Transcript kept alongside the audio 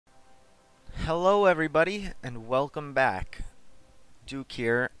Hello everybody and welcome back. Duke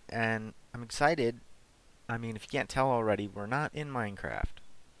here, and I'm excited. I mean, if you can't tell already, we're not in Minecraft.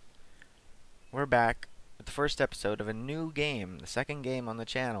 We're back with the first episode of a new game, the second game on the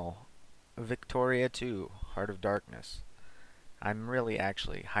channel, Victoria 2, Heart of Darkness. I'm really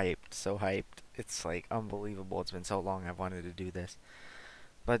actually hyped, so hyped. It's like unbelievable. It's been so long I've wanted to do this.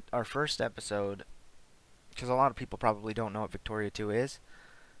 But our first episode, because a lot of people probably don't know what Victoria 2 is,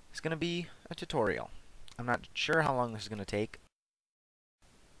 it's going to be a tutorial. I'm not sure how long this is going to take.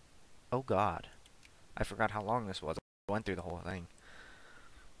 Oh god. I forgot how long this was. I went through the whole thing.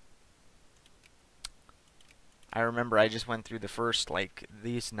 I remember I just went through the first, like,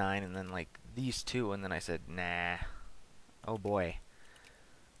 these 9 and then, like, these 2, and then I said, nah. Oh boy.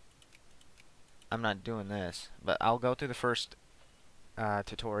 I'm not doing this. But I'll go through the first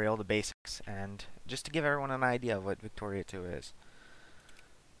tutorial, the basics, and just to give everyone an idea of what Victoria 2 is.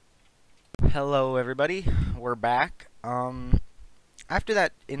 Hello everybody, we're back. After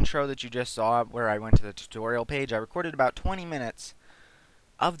that intro that you just saw where I went to the tutorial page, I recorded about 20 minutes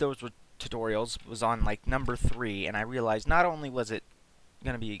of those tutorials, was on like number 3, and I realized not only was it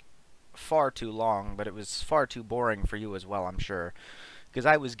going to be far too long, but it was far too boring for you as well, I'm sure. Because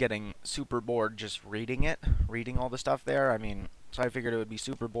I was getting super bored just reading all the stuff there. I mean, so I figured it would be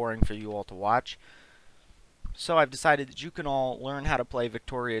super boring for you all to watch. So I've decided that you can all learn how to play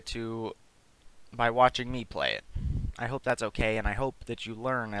Victoria 2 by watching me play it. I hope that's okay, and I hope that you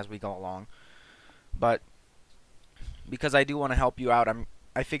learn as we go along. But because I do want to help you out,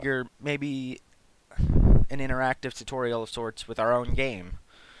 I figure maybe an interactive tutorial of sorts with our own game,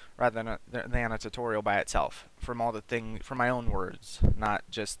 rather than a tutorial by itself, from my own words, not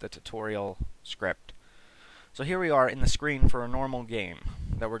just the tutorial script. So here we are in the screen for a normal game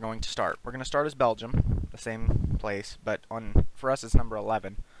that we're going to start. We're going to start as Belgium, the same place, but for us it's number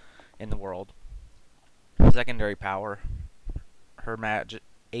 11 in the world. Secondary power,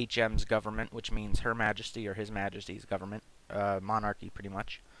 HM's government, which means Her Majesty or His Majesty's government, monarchy pretty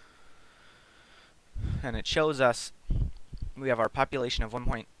much. And it shows us we have our population of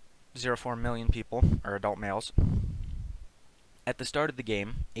 1.04 million people, or adult males. At the start of the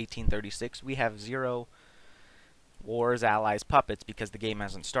game, 1836, we have 0 wars, allies, puppets, because the game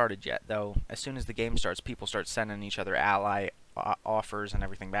hasn't started yet, though as soon as the game starts, people start sending each other ally offers and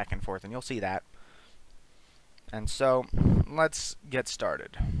everything back and forth, and you'll see that. And so, let's get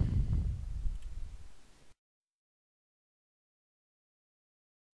started.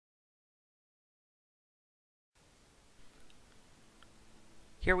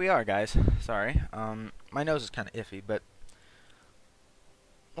 Here we are, guys. Sorry. My nose is kind of iffy, but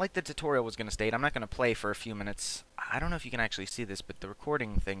like the tutorial was going to state, I'm not going to play for a few minutes. I don't know if you can actually see this, but the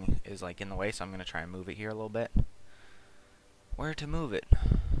recording thing is like in the way, so I'm going to try and move it here a little bit. Where to move it?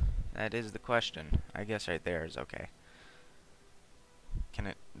 That is the question. I guess right there is okay.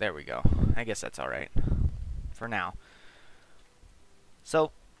 There we go. I guess that's alright. For now.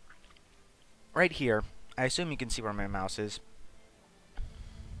 So, right here, I assume you can see where my mouse is.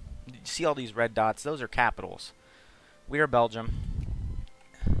 You see all these red dots? Those are capitals. We are Belgium.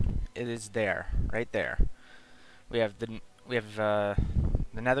 It is there. Right there. We have the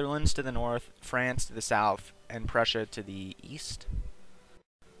Netherlands to the north, France to the south, and Prussia to the east.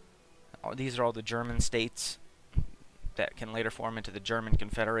 These are all the German states that can later form into the German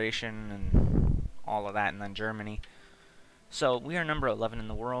Confederation and all of that, and then Germany. So we are number 11 in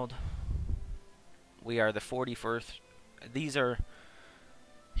the world. We are the 41st.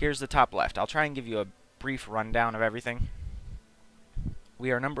 Here's the top left. I'll try and give you a brief rundown of everything.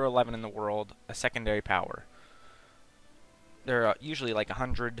 We are number 11 in the world, a secondary power. There are usually like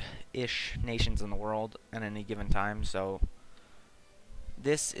 100-ish nations in the world at any given time, so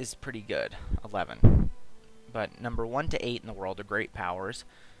this is pretty good, 11. But number 1 to 8 in the world are great powers.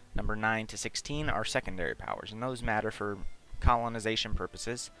 Number 9 to 16 are secondary powers, and those matter for colonization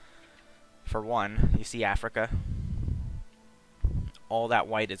purposes. For one, you see Africa. All that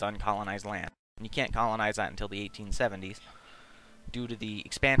white is uncolonized land. And you can't colonize that until the 1870s, due to the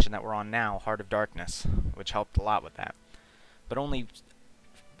expansion that we're on now, Heart of Darkness, which helped a lot with that. But only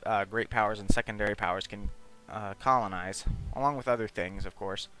great powers and secondary powers can colonize, along with other things, of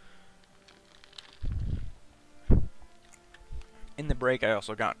course. In the break, I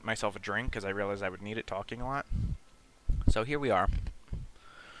also got myself a drink because I realized I would need it talking a lot. So here we are.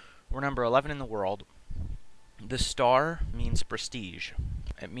 We're number 11 in the world. The star means prestige.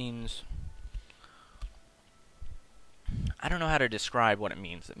 It means... I don't know how to describe what it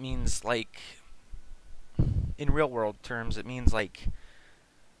means. It means, like... in real world terms, it means, like...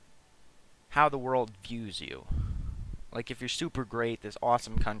 how the world views you. Like, if you're super great, this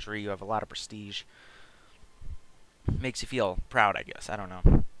awesome country, you have a lot of prestige, makes you feel proud, I guess. I don't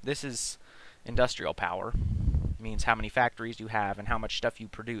know. This is industrial power. It means how many factories you have and how much stuff you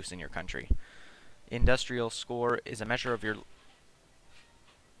produce in your country. Industrial score is a measure of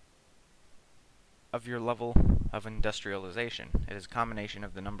your level of industrialization. It is a combination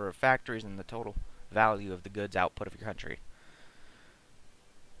of the number of factories and the total value of the goods output of your country.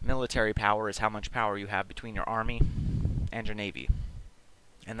 Military power is how much power you have between your army and your navy.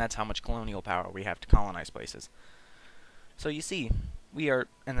 And that's how much colonial power we have to colonize places. So you see, and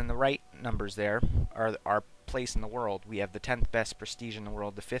then the right numbers there are our place in the world. We have the 10th best prestige in the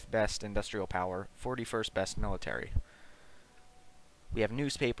world, the 5th best industrial power, 41st best military. We have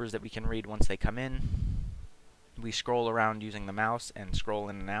newspapers that we can read once they come in. We scroll around using the mouse and scroll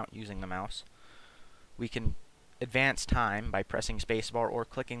in and out using the mouse. We can advance time by pressing spacebar or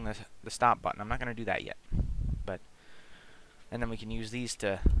clicking the stop button. I'm not going to do that yet. And then we can use these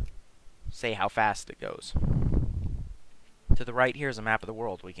to say how fast it goes. To the right here is a map of the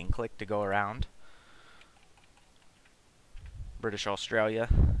world. We can click to go around. British Australia,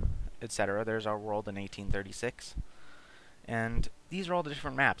 etc. There's our world in 1836. And these are all the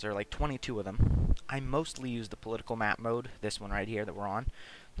different maps. There are like 22 of them. I mostly use the political map mode, this one right here that we're on,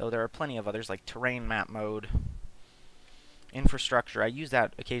 though there are plenty of others like terrain map mode, infrastructure. I use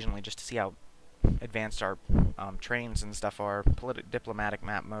that occasionally just to see how advanced our trains and stuff are. Diplomatic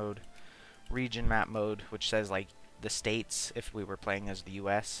map mode, region map mode, which says like the states if we were playing as the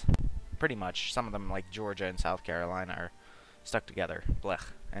US. Pretty much. Some of them like Georgia and South Carolina are stuck together. Blech.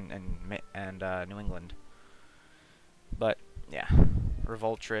 And New England. But yeah,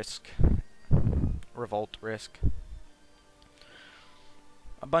 revolt risk,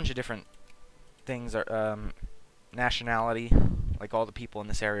 a bunch of different things are nationality, like all the people in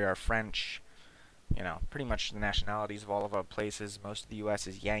this area are French, you know, pretty much the nationalities of all of our places. Most of the US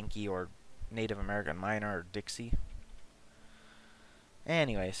is Yankee or Native American Minor or Dixie.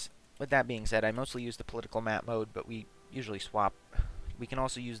 Anyways, with that being said, I mostly use the political map mode, but we usually swap. We can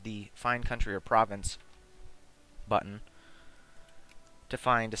also use the find country or province button to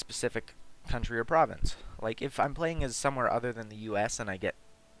find a specific country or province. Like if I'm playing as somewhere other than the US and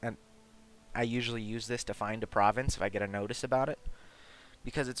I usually use this to find a province if I get a notice about it,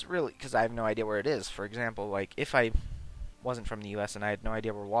 because I have no idea where it is. For example, like if I wasn't from the US and I had no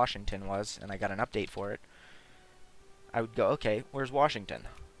idea where Washington was and I got an update for it, I would go, okay, where's Washington?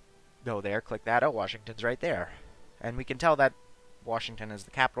 Go there, click that. Oh, Washington's right there. And we can tell that Washington is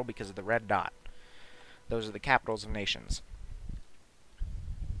the capital because of the red dot. Those are the capitals of nations.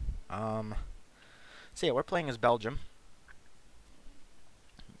 So yeah, we're playing as Belgium.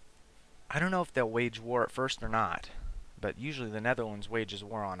 I don't know if they'll wage war at first or not, but usually the Netherlands wages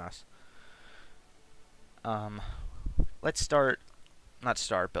war on us. Let's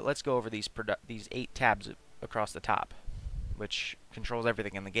let's go over these 8 tabs across the top, which controls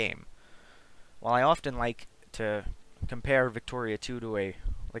everything in the game. While I often like to compare Victoria 2 to a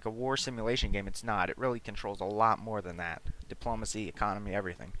war simulation game, it's not. It really controls a lot more than that. Diplomacy, economy,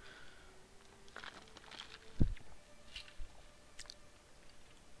 everything.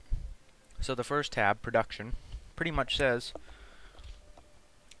 So the first tab, production, pretty much says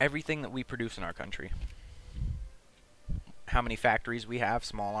everything that we produce in our country. How many factories we have,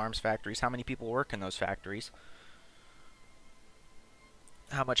 small arms factories, how many people work in those factories,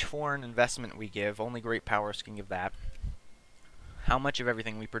 how much foreign investment we give, only great powers can give that, how much of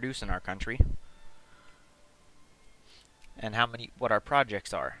everything we produce in our country, and what our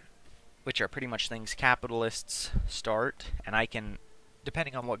projects are, which are pretty much things capitalists start, and I can,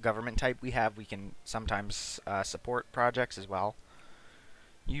 depending on what government type we have, we can sometimes support projects as well.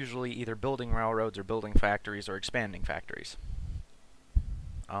 Usually either building railroads or building factories or expanding factories.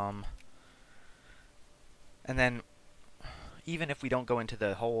 And then, even if we don't go into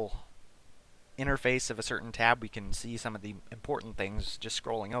the whole interface of a certain tab, we can see some of the important things just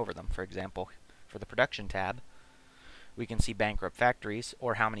scrolling over them. For example, for the production tab, we can see bankrupt factories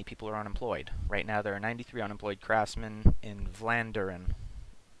or how many people are unemployed. Right now there are 93 unemployed craftsmen in Vlaanderen.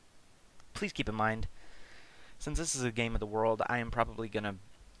 Please keep in mind, since this is a game of the world, I am probably going to,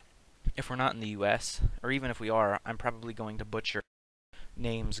 if we're not in the US, or even if we are, I'm probably going to butcher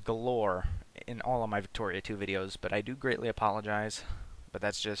names galore in all of my Victoria 2 videos, but I do greatly apologize. But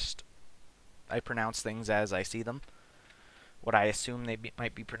that's just, I pronounce things as I see them, what I assume they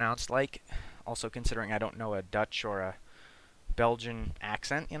might be pronounced like. Also considering I don't know a Dutch or a Belgian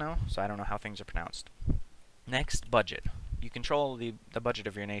accent, you know, so I don't know how things are pronounced. Next, budget. You control the budget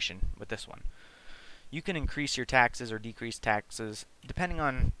of your nation with this one. You can increase your taxes or decrease taxes depending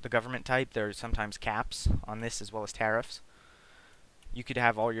on the government type. There are sometimes caps on this as well as tariffs. You could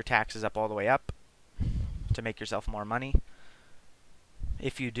have all your taxes up all the way up to make yourself more money.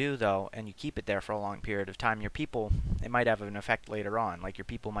 If you do, though, and you keep it there for a long period of time, your people, it might have an effect later on. Like, your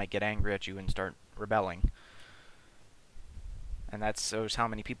people might get angry at you and start rebelling. And that shows how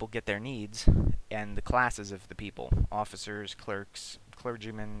many people get their needs and the classes of the people. Officers, clerks,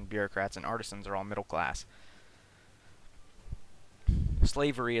 clergymen, bureaucrats, and artisans are all middle class.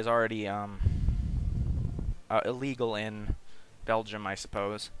 Slavery is already illegal in Belgium, I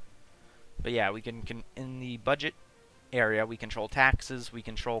suppose. But yeah, we can in the budget area, we control taxes, we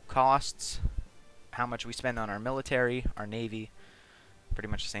control costs, how much we spend on our military, our navy, pretty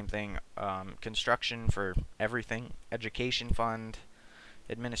much the same thing. Construction for everything, education fund,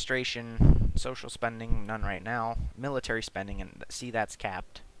 administration, social spending, none right now, military spending, and see, that's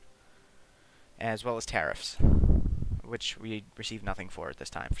capped, as well as tariffs, which we receive nothing for at this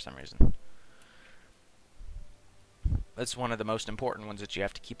time for some reason. That's one of the most important ones that you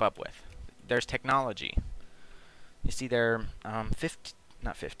have to keep up with. There's technology. You see there are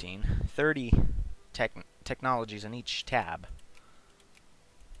 30 technologies in each tab.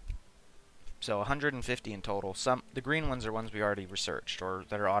 So 150 in total. The green ones are ones we already researched or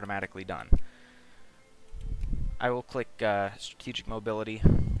that are automatically done. I will click strategic mobility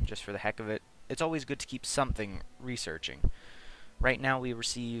just for the heck of it. It's always good to keep something researching. Right now we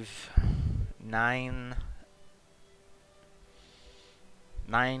receive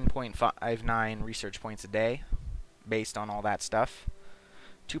 9.59 research points a day based on all that stuff.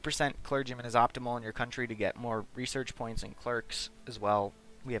 2% clergyman is optimal in your country to get more research points, and clerks as well.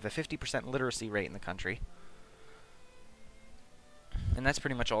 We have a 50% literacy rate in the country. And that's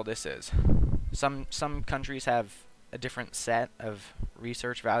pretty much all this is. Some countries have a different set of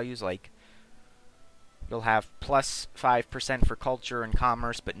research values, like you'll have plus 5% for culture and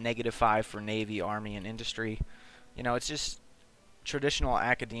commerce, but -5 for navy, army, and industry. You know, it's just traditional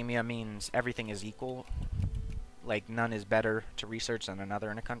academia means everything is equal. Like, none is better to research than another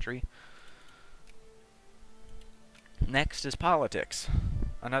in a country. Next is politics,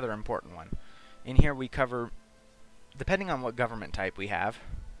 another important one. In here we cover, depending on what government type we have,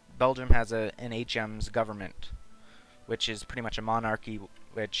 Belgium has an HM's government, which is pretty much a monarchy,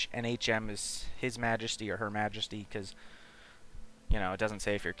 which an HM is His Majesty or Her Majesty, because, you know, it doesn't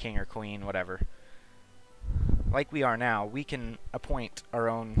say if you're king or queen, whatever. Like we are now, we can appoint our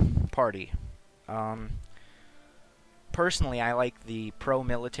own party. Personally, I like the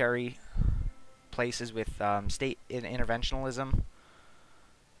pro-military places with state interventionalism.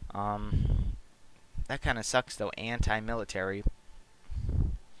 That kind of sucks, though, anti-military.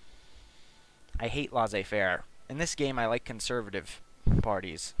 I hate laissez-faire. In this game, I like conservative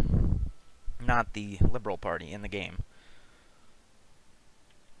parties, not the liberal party in the game.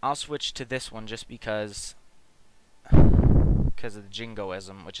 I'll switch to this one just because of the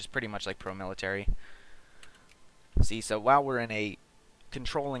jingoism, which is pretty much like pro-military. See, so while we're in a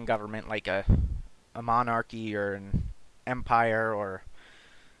controlling government, like a monarchy or an empire or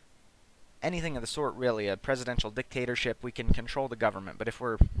anything of the sort, really, a presidential dictatorship, we can control the government. But if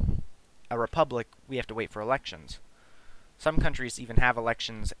we're a republic, we have to wait for elections. Some countries even have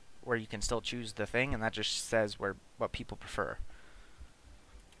elections where you can still choose the thing, and that just says what people prefer.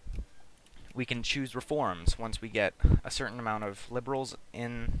 We can choose reforms. Once we get a certain amount of liberals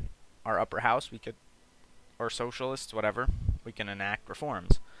in our upper house, we could, or socialists, whatever, we can enact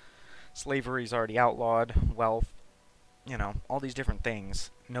reforms. Slavery is already outlawed, wealth, you know, all these different things.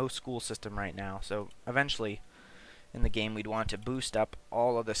 No school system right now, so eventually in the game we'd want to boost up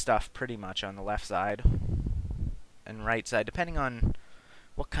all of the stuff pretty much on the left side and right side, depending on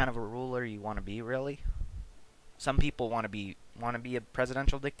what kind of a ruler you want to be, really. Some people want to be a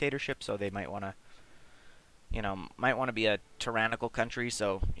presidential dictatorship, so they might want to, you know, be a tyrannical country,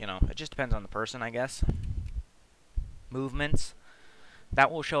 so, you know, it just depends on the person, I guess. Movements.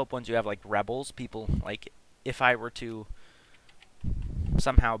 That will show up once you have, like, rebels. People, like, if I were to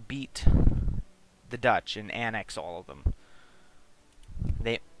somehow beat the Dutch and annex all of them,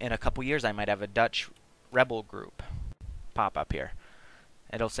 in a couple years I might have a Dutch rebel group pop up here.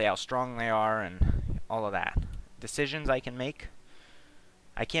 It'll say how strong they are and all of that. Decisions I can make.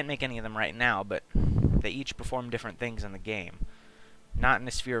 I can't make any of them right now, but they each perform different things in the game. Not in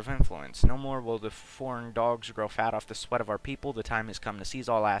the sphere of influence. No more will the foreign dogs grow fat off the sweat of our people. The time has come to seize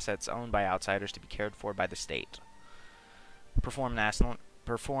all assets owned by outsiders to be cared for by the state. Perform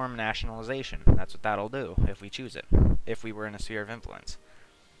nationalization. That's what that'll do, if we choose it. If we were in a sphere of influence.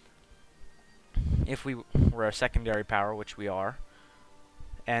 If we were a secondary power, which we are,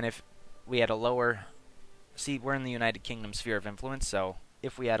 and if we had a lower see, we're in the United Kingdom sphere of influence, so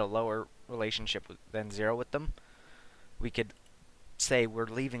if we had a lower relationship than 0 with them, we could say we're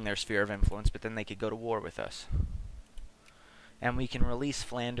leaving their sphere of influence, but then they could go to war with us. And we can release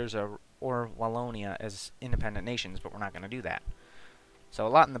Flanders or Wallonia as independent nations, but we're not going to do that. So a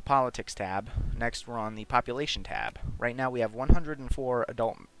lot in the politics tab. Next, we're on the population tab. Right now we have 104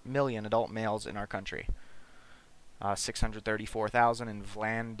 million adult males in our country. 634,000 in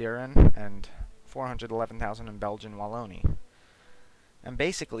Vlaanderen and 411,000 in Belgian Wallonie. And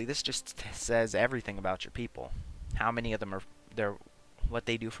basically, this just says everything about your people. How many of them are what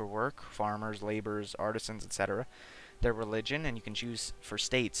they do for work, farmers, laborers, artisans, etc. Their religion, and you can choose for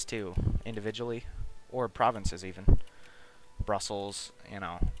states too, individually, or provinces even. Brussels,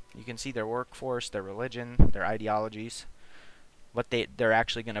 you can see their workforce, their religion, their ideologies, what they're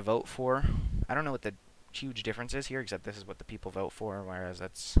actually going to vote for. I don't know what the huge difference is here, except this is what the people vote for, whereas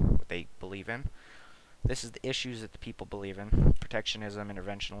that's what they believe in. This is the issues that the people believe in: protectionism,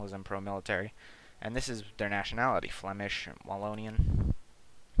 interventionism, pro-military. And this is their nationality: Flemish, Wallonian.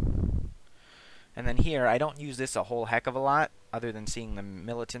 And then here, I don't use this a whole heck of a lot, other than seeing the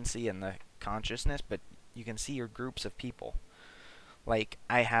militancy and the consciousness, but you can see your groups of people. Like,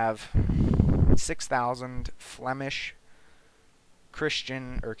 I have 6,000 Flemish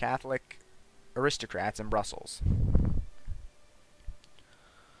Christian or Catholic aristocrats in Brussels.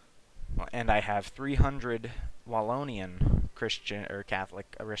 And I have 300 Wallonian Christian or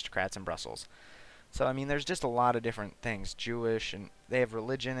Catholic aristocrats in Brussels. So, I mean, there's just a lot of different things. Jewish, and they have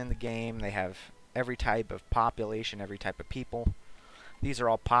religion in the game. They have every type of population, every type of people. These are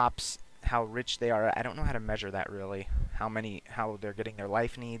all pops. How rich they are, I don't know how to measure that really. How they're getting their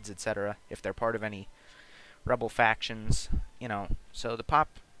life needs, etc. If they're part of any rebel factions, So the pop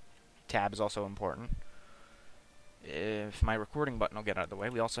tab is also important. If my recording button will get out of the way,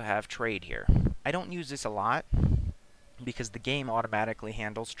 we also have trade here. I don't use this a lot because the game automatically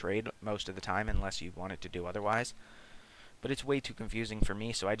handles trade most of the time unless you want it to do otherwise. But it's way too confusing for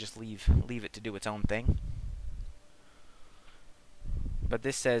me, so I just leave it to do its own thing. But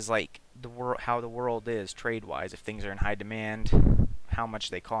this says like how the world is trade-wise, if things are in high demand, how much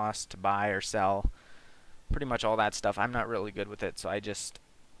they cost to buy or sell, pretty much all that stuff. I'm not really good with it, so I just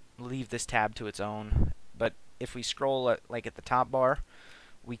leave this tab to its own. But if we scroll at the top bar,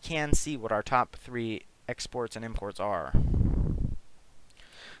 we can see what our top 3 exports and imports are.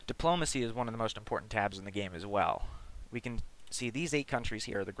 Diplomacy is one of the most important tabs in the game as well. We can see these 8 countries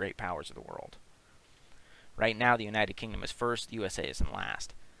here are the great powers of the world. Right now, the United Kingdom is first, the USA is in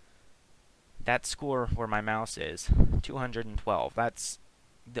last. That score where my mouse is, 212. That's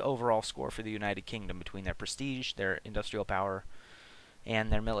the overall score for the United Kingdom between their prestige, their industrial power,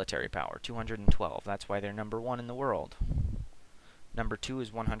 and their military power. 212. That's why they're number 1 in the world. Number 2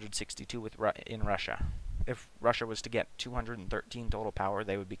 is 162 in Russia. If Russia was to get 213 total power,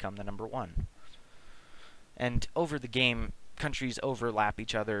 they would become the number 1. And over the game, countries overlap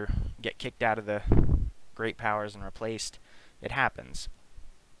each other, get kicked out of the great powers and replaced. It happens.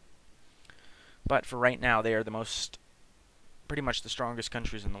 But for right now, they are pretty much the strongest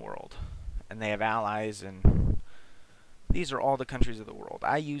countries in the world. And they have allies, and these are all the countries of the world.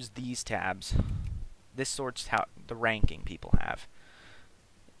 I use these tabs. This sorts how the ranking people have.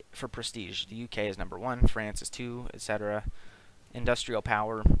 For prestige, the UK is number 1, France is 2, etc. Industrial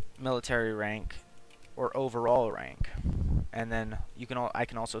power, military rank, or overall rank. And then I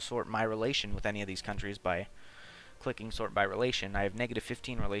can also sort my relation with any of these countries by clicking sort by relation. I have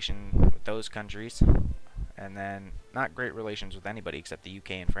 -15 relation with those countries, and then not great relations with anybody except the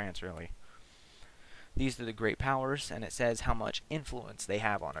UK and France, really. These are the great powers, and it says how much influence they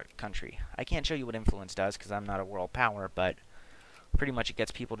have on a country. I can't show you what influence does because I'm not a world power, but pretty much it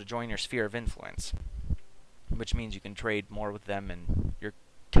gets people to join your sphere of influence, which means you can trade more with them, and you're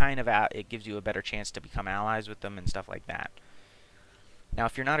it gives you a better chance to become allies with them and stuff like that. Now,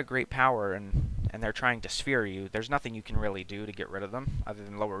 if you're not a great power and they're trying to sphere you, there's nothing you can really do to get rid of them other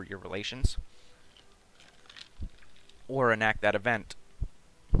than lower your relations or enact that event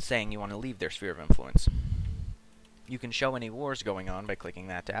saying you want to leave their sphere of influence. You can show any wars going on by clicking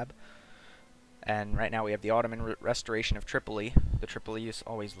that tab. And right now we have the Ottoman restoration of Tripoli. The Tripolis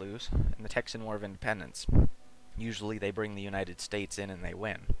always lose. And the Texan War of Independence. Usually they bring the United States in and they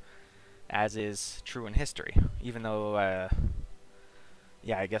win, as is true in history. Even though,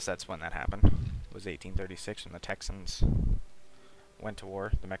 yeah, I guess that's when that happened. It was 1836 when the Texans went to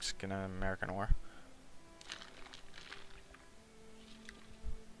war, the Mexican-American War.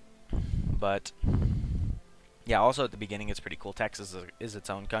 But, yeah, also at the beginning it's pretty cool. Texas is its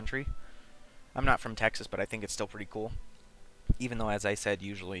own country. I'm not from Texas, but I think it's still pretty cool. Even though, as I said,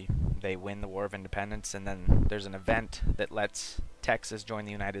 usually they win the War of Independence, and then there's an event that lets Texas join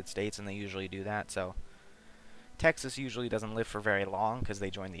the United States, and they usually do that. So Texas usually doesn't live for very long because they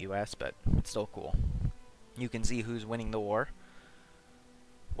join the U.S., but it's still cool. You can see who's winning the war.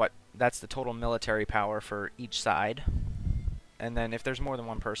 That's the total military power for each side. And then if there's more than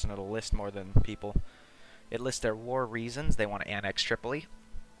one person, it'll list more than people. It lists their war reasons. They want to annex Tripoli,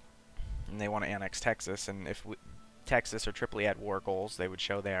 and they want to annex Texas, and if Texas or Tripoli had war goals, they would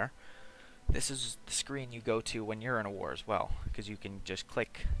show there. This is the screen you go to when you're in a war as well, because you can just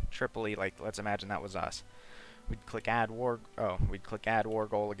click Tripoli, like let's imagine that was us. We'd click add war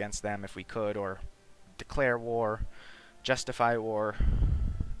goal against them if we could, or declare war, justify war,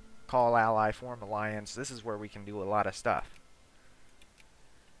 call ally, form alliance. This is where we can do a lot of stuff.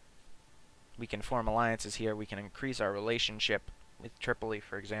 We can form alliances here. We can increase our relationship with Tripoli,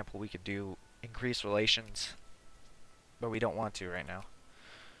 for example. We could do increase relations, but we don't want to right now.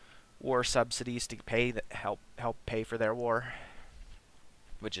 War subsidies to pay help pay for their war,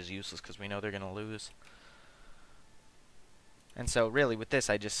 which is useless because we know they're going to lose. And so really with this,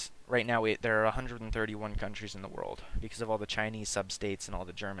 right now there are 131 countries in the world because of all the Chinese sub-states and all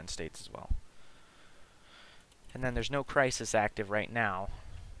the German states as well. And then there's no crisis active right now.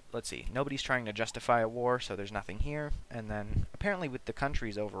 Let's see, nobody's trying to justify a war, so there's nothing here. And then apparently with the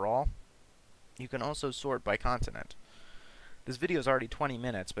countries overall, you can also sort by continent. This video is already 20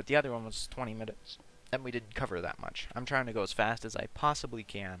 minutes, but the other one was 20 minutes, and we didn't cover that much. I'm trying to go as fast as I possibly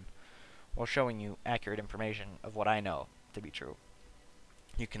can while showing you accurate information of what I know to be true.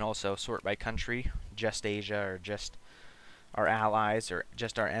 You can also sort by country, just Asia, or just our allies, or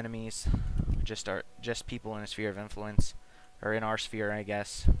just our enemies, just people in a sphere of influence, or in our sphere, I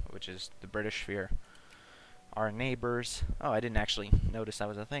guess, which is the British sphere. Our neighbors. Oh, I didn't actually notice that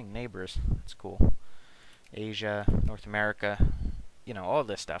was a thing. Neighbors. That's cool. Asia, North America, you know, all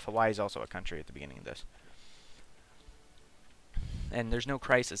this stuff. Hawaii is also a country at the beginning of this. And there's no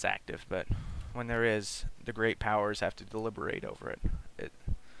crisis active, but when there is, the great powers have to deliberate over it.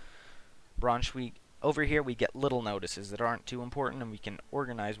 Braunschweig, over here we get little notices that aren't too important, and we can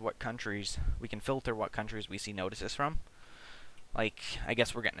organize what countries, we can filter what countries we see notices from. Like, I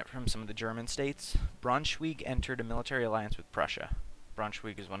guess we're getting it from some of the German states. Braunschweig entered a military alliance with Prussia.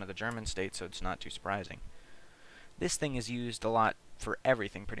 Braunschweig is one of the German states, so it's not too surprising. This thing is used a lot for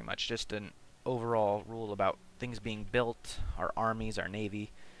everything, pretty much. Just an overall rule about things being built, our armies, our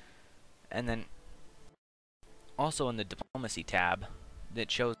navy. And then also in the diplomacy tab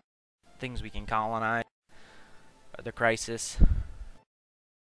that shows things we can colonize, the crisis,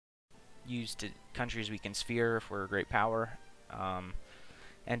 used to countries we can sphere if we're a great power,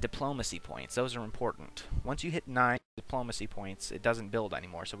 and diplomacy points. Those are important. Once you hit 9 diplomacy points, it doesn't build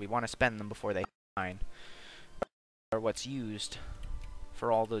anymore, so we want to spend them before they hit 9. Or what's used for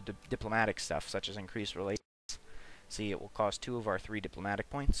all the diplomatic stuff, such as increased relations. See, it will cost 2 of our 3 diplomatic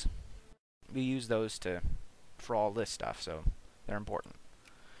points. We use those for all this stuff, so they're important.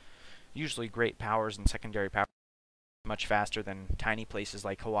 Usually great powers and secondary powers much faster than tiny places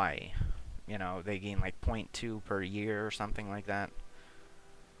like Hawaii. You know, they gain like 0.2 per year or something like that.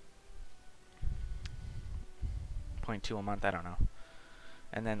 0.2 a month, I don't know.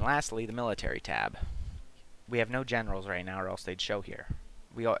 And then lastly, the military tab. We have no generals right now, or else they'd show here.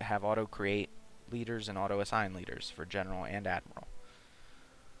 We have auto-create leaders and auto-assign leaders for general and admiral.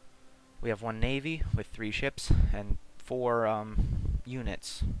 We have 1 navy with 3 ships and 4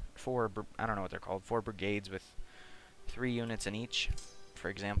 units. I don't know what they're called. 4 brigades with 3 units in each. For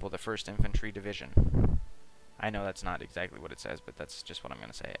example, the 1st Infantry Division. I know that's not exactly what it says, but that's just what I'm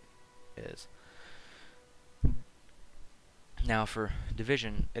going to say it is. Now for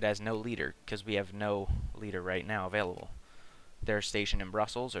division, it has no leader, because we have no leader right now available. They're stationed in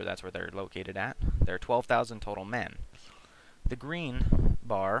Brussels, or that's where they're located at. There are 12,000 total men. The green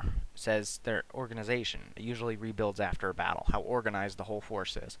bar says their organization. It usually rebuilds after a battle, how organized the whole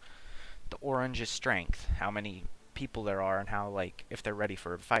force is. The orange is strength, how many people there are and how, like, if they're ready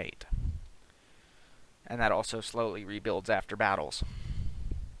for a fight. And that also slowly rebuilds after battles.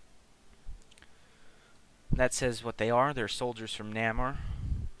 That says what they are. They're soldiers from Namur.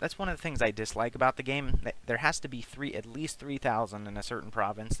 That's one of the things I dislike about the game. There has to be at least 3,000 in a certain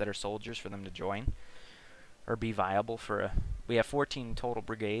province that are soldiers for them to join or be viable for a... We have 14 total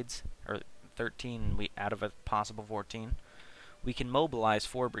brigades, or 13 out of a possible 14. We can mobilize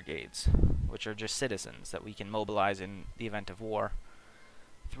 4 brigades, which are just citizens that we can mobilize in the event of war.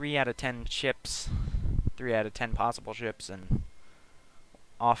 3 out of 10 ships, 3 out of 10 possible ships, and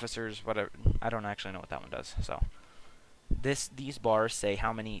officers, whatever. I don't actually know what that one does. So these bars say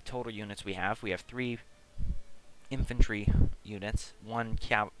how many total units we have. We have 3 infantry units, one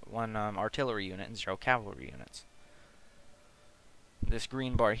artillery unit, and 0 cavalry units. This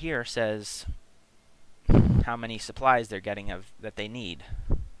green bar here says how many supplies they're getting that they need.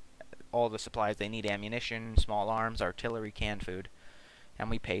 All the supplies they need: ammunition, small arms, artillery, canned food. And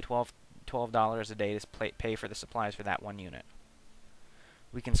we pay $12 a day to pay for the supplies for that one unit.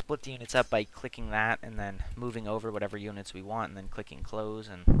 We can split the units up by clicking that and then moving over whatever units we want and then clicking close,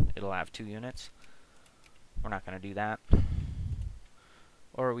 and it'll have 2 units. We're not going to do that.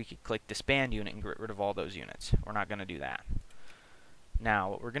 Or we could click disband unit and get rid of all those units. We're not going to do that.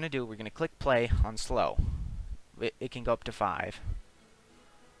 Now what we're going to do, we're going to click play on slow. It can go up to 5.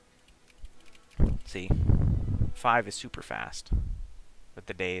 Let's see, 5 is super fast with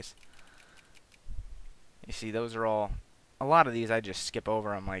the days. You see, those are all, a lot of these I just skip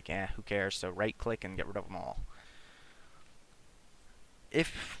over. I'm like, who cares? So right click and get rid of them all.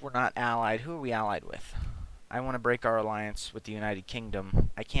 If we're not allied, who are we allied with? I want to break our alliance with the United Kingdom.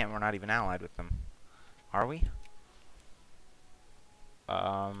 I can't, we're not even allied with them. Are we?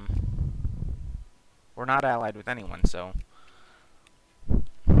 We're not allied with anyone, so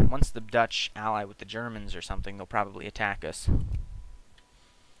once the Dutch ally with the Germans or something, they'll probably attack us.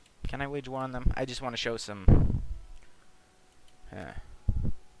 Can I wage war on them? I just want to show some...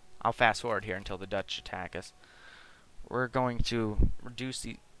 I'll fast forward here until the Dutch attack us. We're going to reduce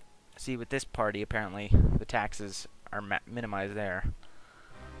the... See, with this party, apparently, the taxes are minimized there.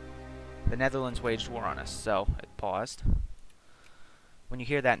 The Netherlands waged war on us, so it paused. When you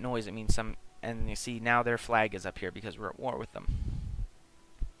hear that noise, it means some... And you see, now their flag is up here because we're at war with them.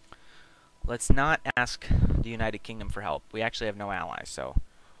 Let's not ask the United Kingdom for help. We actually have no allies, so...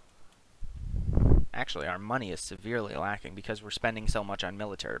 Actually, our money is severely lacking because we're spending so much on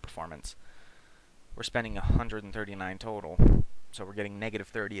military performance. We're spending 139 total, so we're getting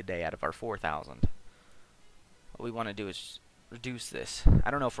 -30 a day out of our 4,000. What we want to do is reduce this.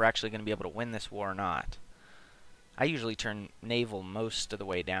 I don't know if we're actually going to be able to win this war or not. I usually turn naval most of the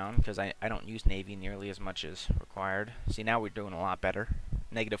way down because I don't use navy nearly as much as required. See, now we're doing a lot better.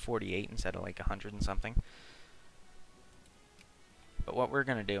 -48 instead of like 100 and something. But what we're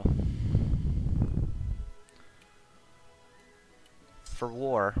going to do for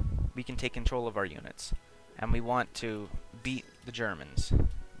war, we can take control of our units, and we want to beat the Germans.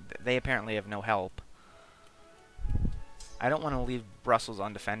 They apparently have no help. I don't want to leave Brussels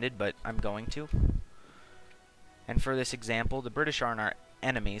undefended, but I'm going to. And for this example, the British aren't our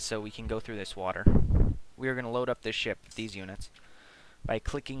enemies, so we can go through this water. We are going to load up this ship, these units, by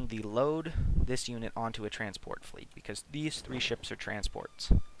clicking the load this unit onto a transport fleet, because these 3 ships are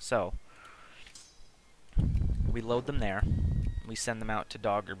transports. So we load them there. We send them out to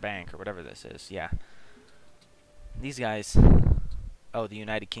Dogger Bank, or whatever this is. Yeah. These guys... Oh, the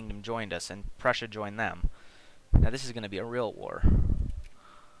United Kingdom joined us, and Prussia joined them. Now this is going to be a real war.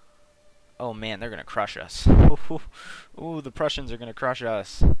 Oh man, they're going to crush us. Ooh, the Prussians are going to crush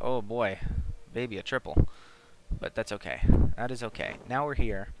us. Oh boy. Maybe a triple. But that's okay. That is okay. Now we're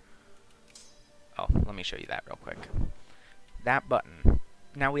here. Oh, let me show you that real quick. That button.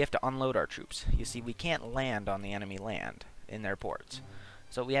 Now we have to unload our troops. You see, we can't land on the enemy land in their ports.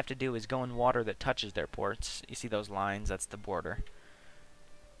 So what we have to do is go in water that touches their ports. You see those lines? That's the border.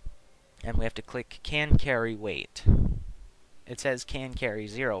 And we have to click can carry weight. It says can carry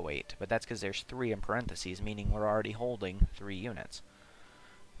 0 weight, but that's because there's 3 in parentheses, meaning we're already holding 3 units,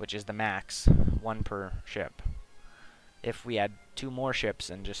 which is the max, 1 per ship. If we had 2 more ships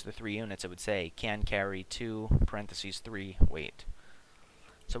and just the 3 units, it would say can carry 2 parentheses 3 weight.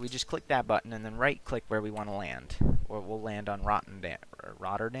 So we just click that button and then right click where we want to land. Or we'll land on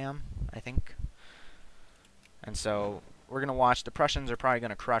Rotterdam, I think. And so we're going to watch. The Prussians are probably going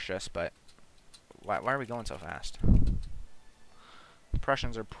to crush us, but why are we going so fast? The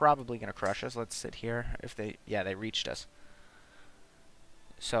Prussians are probably going to crush us. Let's sit here. If they, yeah, they reached us.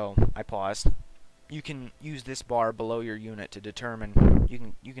 So I paused. You can use this bar below your unit to determine.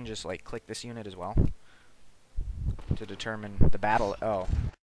 You can just like click this unit as well to determine the battle. Oh,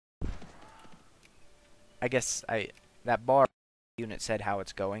 I guess that bar unit said how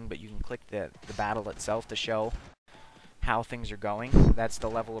it's going, but you can click the battle itself to show how things are going. That's the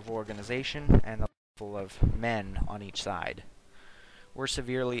level of organization and the level of men on each side. We're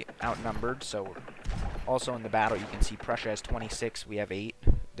severely outnumbered, so also in the battle you can see Prussia has 26, we have 8.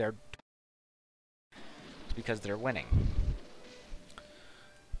 It's because they're winning.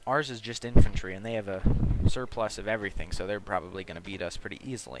 Ours is just infantry, and they have a surplus of everything, so they're probably going to beat us pretty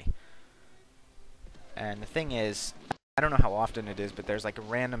easily. And the thing is, I don't know how often it is, but there's like a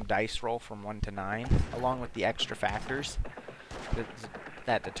random dice roll from 1 to 9, along with the extra factors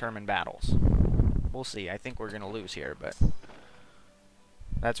that determine battles. We'll see. I think we're going to lose here, but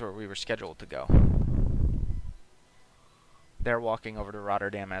that's where we were scheduled to go. They're walking over to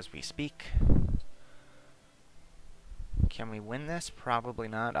Rotterdam as we speak. Can we win this? Probably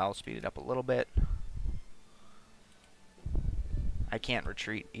not. I'll speed it up a little bit. I can't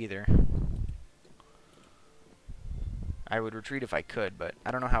retreat either. I would retreat if I could, but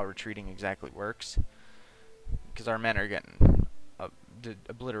I don't know how retreating exactly works, because our men are getting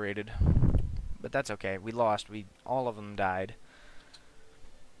obliterated. But that's okay. We lost. All of them died.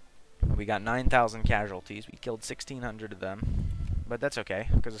 We got 9,000 casualties. We killed 1,600 of them. But that's okay,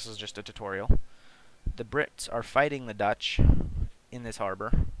 because this is just a tutorial. The Brits are fighting the Dutch in this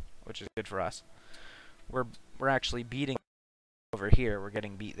harbor, which is good for us. We're actually beating over here. We're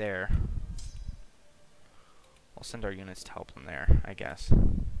getting beat there. We'll send our units to help them there, I guess.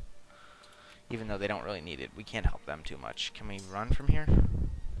 Even though they don't really need it. We can't help them too much. Can we run from here?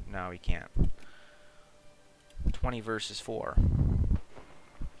 No, we can't. 20 versus 4.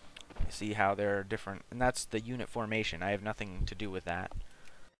 See how they're different. And that's the unit formation. I have nothing to do with that.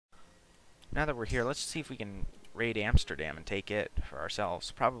 Now that we're here, let's see if we can raid Amsterdam and take it for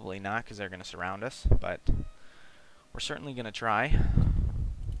ourselves. Probably not, because they're going to surround us. But we're certainly going to try.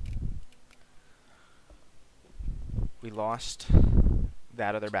 We lost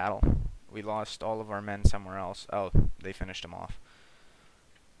that other battle. We lost all of our men somewhere else. Oh, they finished them off.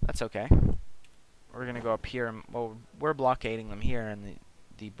 That's okay. We're going to go up here. And, well, we're blockading them here, and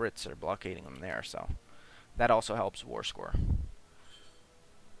the Brits are blockading them there, so that also helps war score.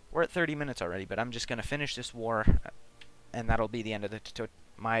 We're at 30 minutes already, but I'm just going to finish this war, and that'll be the end of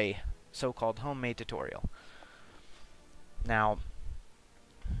my so-called homemade tutorial. Now,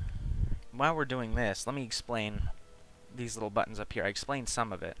 while we're doing this, let me explain these little buttons up here. I explained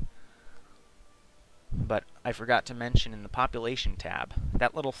some of it, but I forgot to mention in the population tab,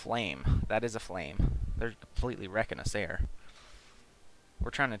 that little flame, that is a flame. They're completely wrecking us there.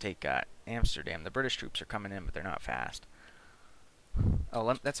 We're trying to take Amsterdam. The British troops are coming in, but they're not fast.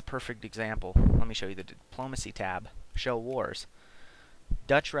 Oh, that's a perfect example. Let me show you the diplomacy tab. Show wars.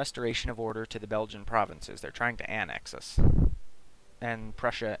 Dutch restoration of order to the Belgian provinces. They're trying to annex us. And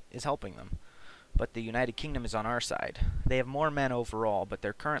Prussia is helping them. But the United Kingdom is on our side. They have more men overall, but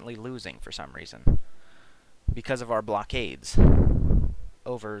they're currently losing for some reason, because of our blockades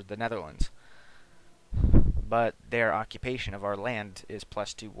over the Netherlands. But their occupation of our land is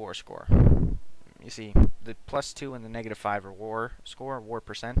 +2 war score. You see, the +2 and the -5 are war score, war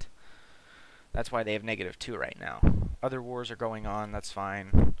percent. That's why they have -2 right now. Other wars are going on, that's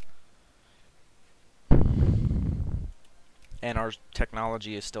fine. And our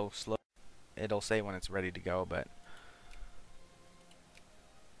technology is still slow. It'll say when it's ready to go, but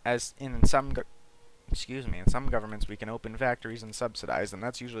as in some governments we can open factories and subsidize them.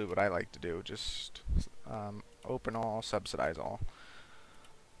 That's usually what I like to do. Just open all, subsidize all.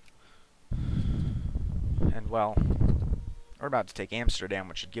 And well, we're about to take Amsterdam,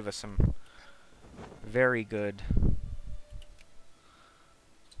 which should give us some very good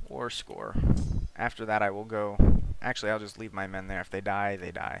war score. After that I will go. Actually, I'll just leave my men there. If they die,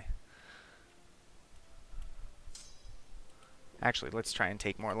 they die. Actually, let's try and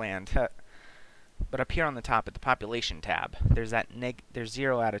take more land. But up here on the top at the population tab, there's there's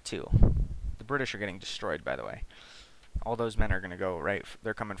 0 out of 2. The British are getting destroyed, by the way. All those men are going to go right.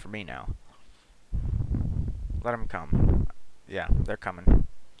 They're coming for me now. Let them come. Yeah, they're coming.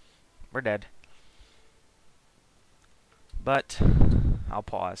 We're dead. But I'll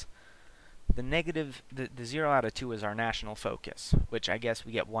pause. The 0 out of 2 is our national focus, which I guess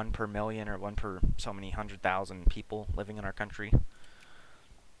we get 1 per million or 1 per so many 100,000 people living in our country.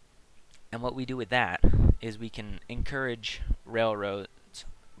 And what we do with that is we can encourage railroads.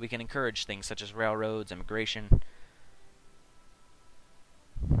 We can encourage things such as railroads, immigration,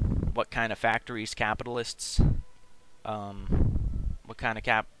 what kind of factories capitalists, what kind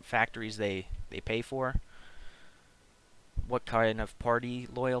of factories they pay for, what kind of party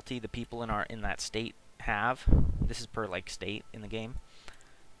loyalty the people in that state have. This is per like state in the game.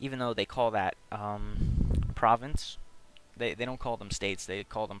 Even though they call that province, they don't call them states, they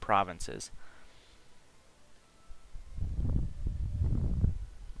call them provinces.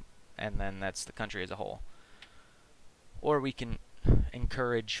 And then that's the country as a whole. Or we can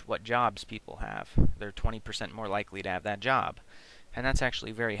encourage what jobs people have. They're 20% more likely to have that job. And that's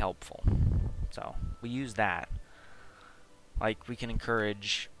actually very helpful. So we use that. Like, we can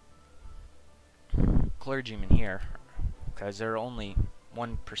encourage clergymen here, because there are only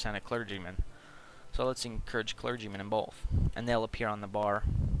 1% of clergymen. So let's encourage clergymen in both. And they'll appear on the bar.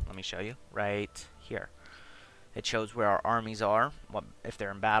 Let me show you. Right here. It shows where our armies are, what, if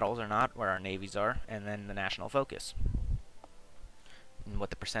they're in battles or not, where our navies are, and then the national focus, and what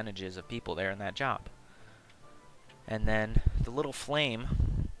the percentage is of people there in that job. And then the little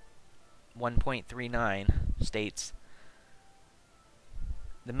flame, 1.39, states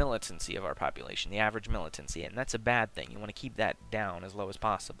the militancy of our population, the average militancy, and that's a bad thing. You want to keep that down as low as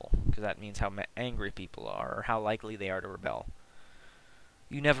possible, because that means how angry people are, or how likely they are to rebel.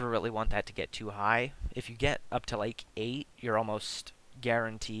 You never really want that to get too high. If you get up to like 8, you're almost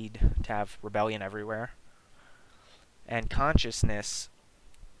guaranteed to have rebellion everywhere. And consciousness,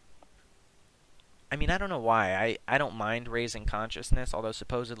 I mean, I don't know why. I don't mind raising consciousness, although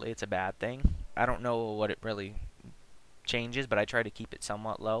supposedly it's a bad thing. I don't know what it really changes, but I try to keep it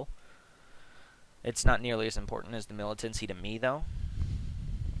somewhat low. It's not nearly as important as the militancy to me, though.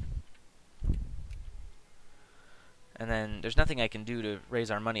 And then there's nothing I can do to raise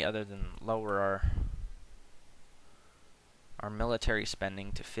our money other than lower our military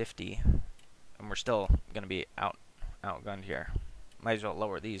spending to 50, and we're still going to be outgunned here. Might as well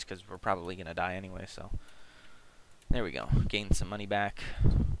lower these because we're probably going to die anyway. So there we go. Gain some money back.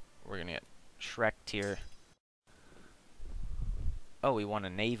 We're going to get Shrek'd here. Oh, we won a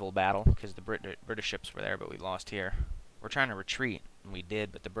naval battle because the British ships were there, but we lost here. We're trying to retreat, and we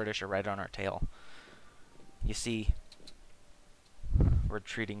did, but the British are right on our tail. You see, we're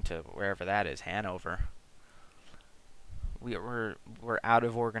retreating to wherever that is, Hanover. We're out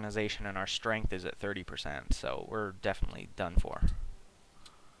of organization, and our strength is at 30%, so we're definitely done for.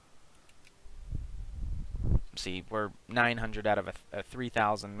 See, we're 900 out of a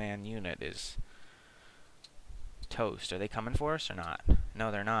 3,000 man unit is toast. Are they coming for us or not?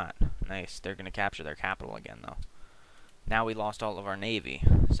 No, they're not. Nice. They're going to capture their capital again, though. Now we lost all of our navy.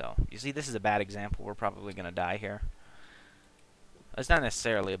 So, you see, this is a bad example. We're probably going to die here. It's not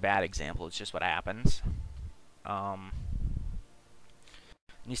necessarily a bad example. It's just what happens.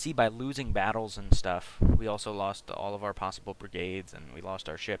 You see, by losing battles and stuff, we also lost all of our possible brigades, and we lost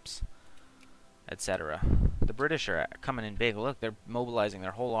our ships, etc. The British are coming in big. Look, they're mobilizing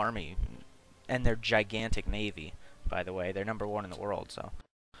their whole army and their gigantic navy, by the way. They're #1 in the world, so.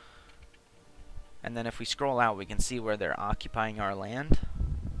 And then if we scroll out, we can see where they're occupying our land.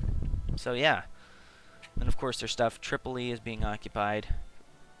 So, yeah. And, of course, their stuff. Tripoli is being occupied.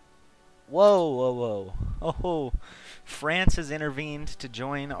 Whoa, whoa, whoa. Oh, France has intervened to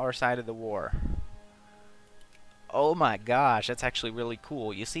join our side of the war. Oh my gosh, that's actually really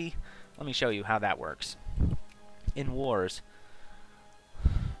cool. You see, let me show you how that works. In wars,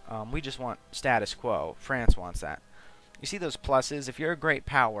 we just want status quo. France wants that. You see those pluses? If you're a great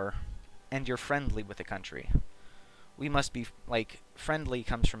power and you're friendly with a country, we must be, like, friendly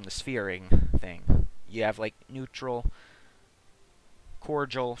comes from the sphering thing. You have, like, neutral,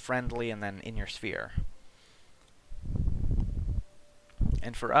 cordial, friendly, and then in your sphere.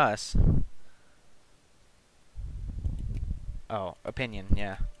 And for us, oh, opinion,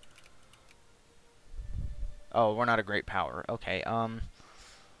 yeah. Oh, we're not a great power. Okay, I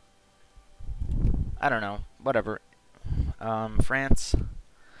don't know, whatever. France,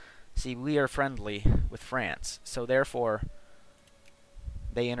 see, we are friendly with France, so therefore,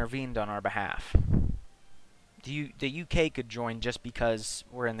 they intervened on our behalf. The UK could join just because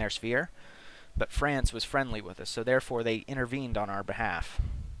we're in their sphere, but France was friendly with us, so therefore they intervened on our behalf,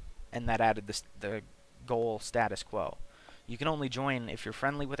 and that added the goal status quo. You can only join if you're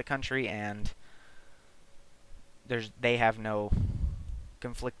friendly with a country and they have no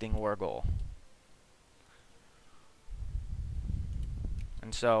conflicting war goal.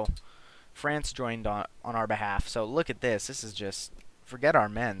 And so France joined on our behalf. So look at this. This is just, forget our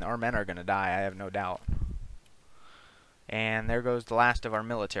men. Our men are going to die, I have no doubt. And there goes the last of our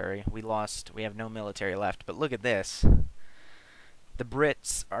military. We have no military left. But look at this. The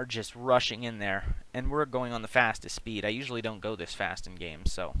Brits are just rushing in there, and we're going on the fastest speed. I usually don't go this fast in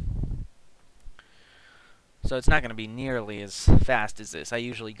games, so it's not going to be nearly as fast as this. I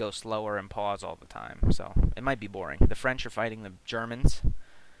usually go slower and pause all the time, so it might be boring. The French are fighting the Germans.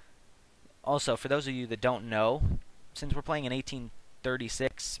 Also, for those of you that don't know, since we're playing in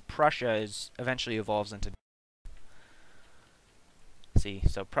 1836, Prussia eventually evolves into... See,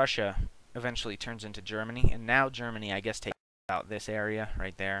 so Prussia eventually turns into Germany, and now Germany, I guess, takes out this area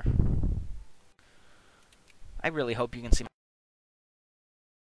right there. I really hope you can see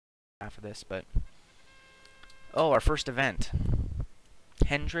half of this, but... Oh, our first event.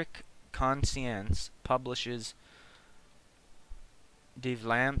 Hendrik Conscience publishes De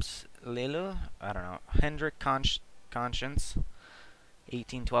Vlamps Lille? I don't know. Hendrik Conscience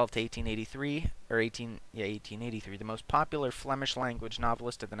 1812 to 1883, or 1883, the most popular Flemish language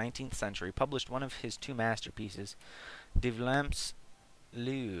novelist of the 19th century, published one of his two masterpieces, De Vlaamse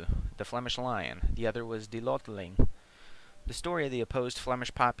Leeuw, The Flemish Lion. The other was De Loteling, the story of the opposed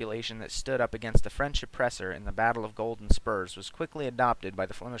Flemish population that stood up against the French oppressor in the Battle of Golden Spurs, was quickly adopted by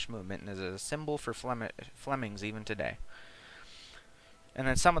the Flemish movement and is a symbol for Flemings even today. And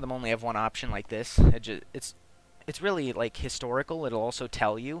then some of them only have one option like this. It's really like historical. It'll also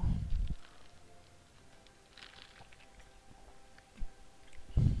tell you.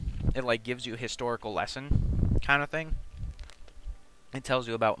 It like gives you a historical lesson kind of thing. It tells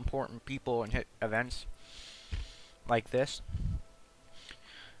you about important people and events like this.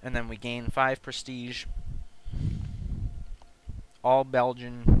 And then we gain 5 prestige. All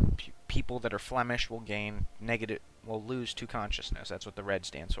Belgian people that are Flemish will lose 2 consciousness. That's what the red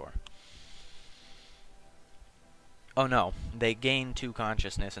stands for. Oh no, they gain 2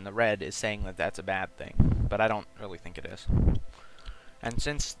 consciousness, and the red is saying that that's a bad thing. But I don't really think it is. And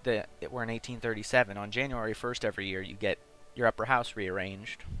since we're in 1837, on January 1st every year, you get your upper house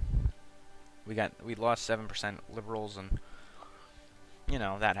rearranged. We lost 7% liberals, and you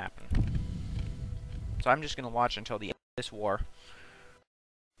know that happened. So I'm just gonna watch until the end of this war,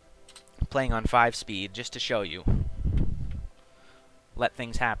 playing on 5 speed, just to show you. Let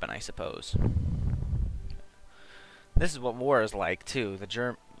things happen, I suppose. This is what war is like too.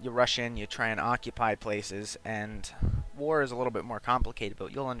 You rush in, you try and occupy places, and war is a little bit more complicated,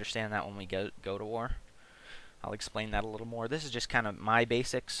 but you'll understand that when we go to war. I'll explain that a little more. This is just kind of my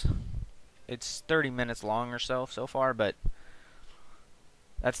basics. It's 30 minutes long or so far, but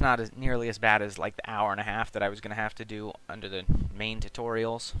that's not nearly as bad as like the hour and a half that I was going to have to do under the main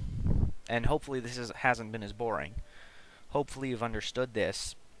tutorials. And hopefully this hasn't been as boring. Hopefully you've understood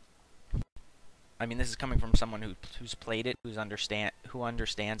this. I mean, this is coming from someone who's played it, who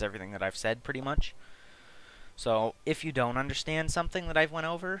understands everything that I've said pretty much. So if you don't understand something that I've went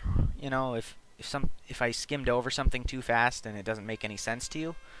over, you know, if I skimmed over something too fast and it doesn't make any sense to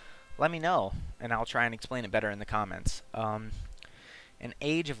you, let me know, and I'll try and explain it better in the comments. An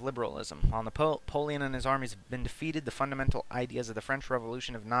age of liberalism. While Napoleon and his armies have been defeated, the fundamental ideas of the French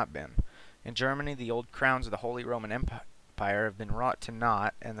Revolution have not been. In Germany, the old crowns of the Holy Roman Empire have been wrought to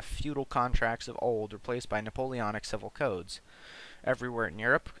naught, and the feudal contracts of old replaced by Napoleonic civil codes. Everywhere in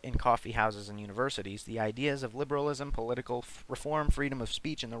Europe, in coffee houses and universities, the ideas of liberalism, political reform, freedom of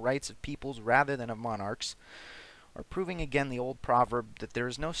speech, and the rights of peoples rather than of monarchs are proving again the old proverb that there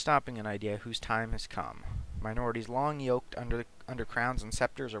is no stopping an idea whose time has come. Minorities long yoked under crowns and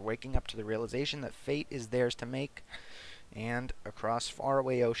scepters are waking up to the realization that fate is theirs to make, and across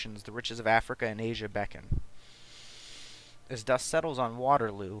faraway oceans the riches of Africa and Asia beckon. As dust settles on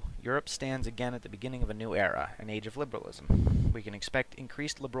Waterloo, Europe stands again at the beginning of a new era, an age of liberalism. We can expect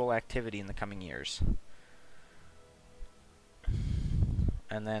increased liberal activity in the coming years.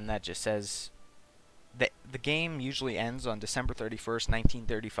 And then that just says the game usually ends on December 31st,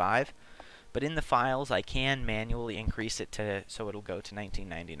 1935, but in the files I can manually increase it so it'll go to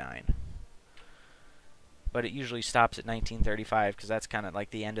 1999. But it usually stops at 1935 because that's kind of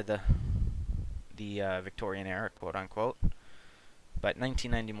like the end of the Victorian era, quote unquote. But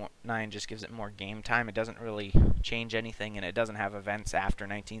 1999 just gives it more game time. It doesn't really change anything, and it doesn't have events after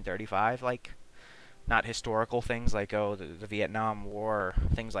 1935, like not historical things like the Vietnam War or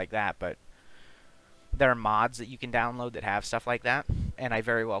things like that, but there are mods that you can download that have stuff like that, and I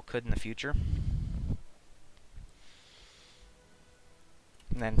very well could in the future.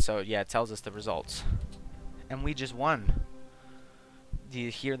 And then so yeah, it tells us the results. And we just won. Do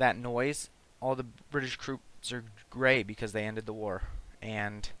you hear that noise? All the British troops are gray because they ended the war.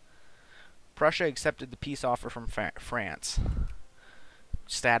 And Prussia accepted the peace offer from France.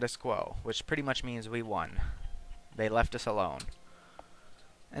 Status quo, which pretty much means we won. They left us alone.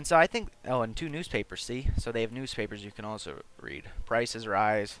 And so I think, oh, and 2 newspapers, see? So they have newspapers you can also read. Prices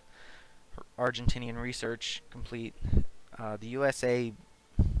rise. Argentinian research complete. The USA,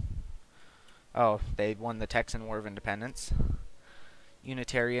 oh, they won the Texan War of Independence.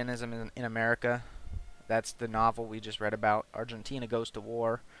 Unitarianism in America. That's the novel we just read about. Argentina goes to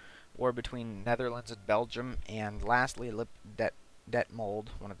war. War between Netherlands and Belgium. And lastly, Detmold,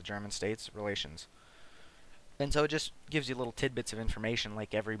 one of the German states, relations. And so it just gives you little tidbits of information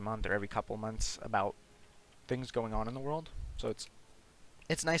like every month or every couple months about things going on in the world. So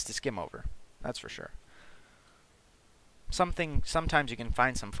it's nice to skim over. That's for sure. Sometimes you can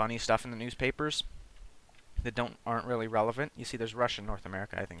find some funny stuff in the newspapers that aren't really relevant. You see, there's Russia in North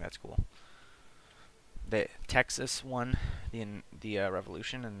America. I think that's cool. Texas won the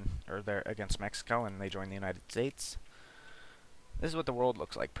revolution or they're against Mexico, and they joined the United States. This is what the world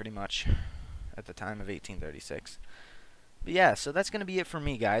looks like pretty much at the time of 1836. But yeah, so that's going to be it for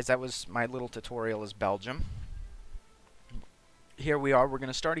me, guys. That was my little tutorial as Belgium. Here we are. We're going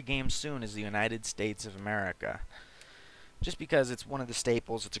to start a game soon as the United States of America. Just because it's one of the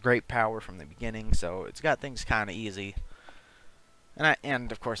staples. It's a great power from the beginning, so it's got things kind of easy.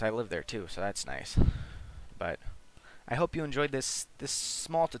 And of course I live there too, so that's nice. But I hope you enjoyed this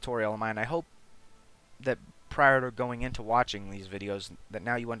small tutorial of mine. I hope that prior to going into watching these videos, that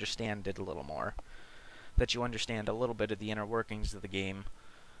now you understand it a little more. That you understand a little bit of the inner workings of the game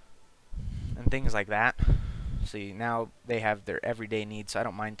and things like that. See, now they have their everyday needs, so I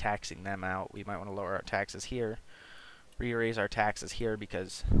don't mind taxing them out. We might want to lower our taxes here, re-raise our taxes here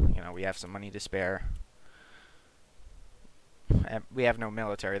because, you know, we have some money to spare. We have no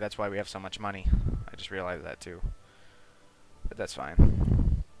military, that's why we have so much money. I just realized that too. But that's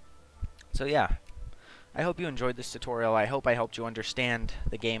fine. So yeah, I hope you enjoyed this tutorial. I hope I helped you understand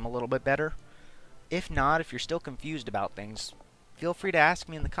the game a little bit better. If not, if you're still confused about things, feel free to ask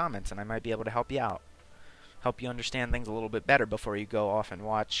me in the comments and I might be able to help you out. Help you understand things a little bit better before you go off and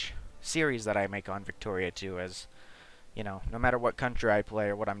watch series that I make on Victoria 2, as, you know, no matter what country I play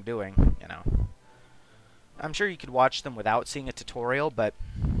or what I'm doing, you know. I'm sure you could watch them without seeing a tutorial, but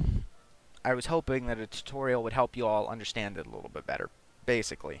I was hoping that a tutorial would help you all understand it a little bit better,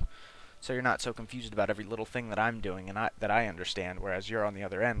 basically. So you're not so confused about every little thing that I'm doing and that I understand, whereas you're on the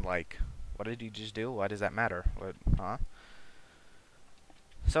other end like, what did you just do? Why does that matter? What, huh?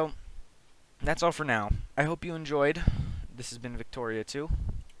 So, that's all for now. I hope you enjoyed. This has been Victoria 2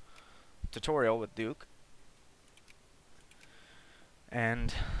 tutorial with Duke.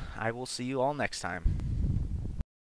 And I will see you all next time.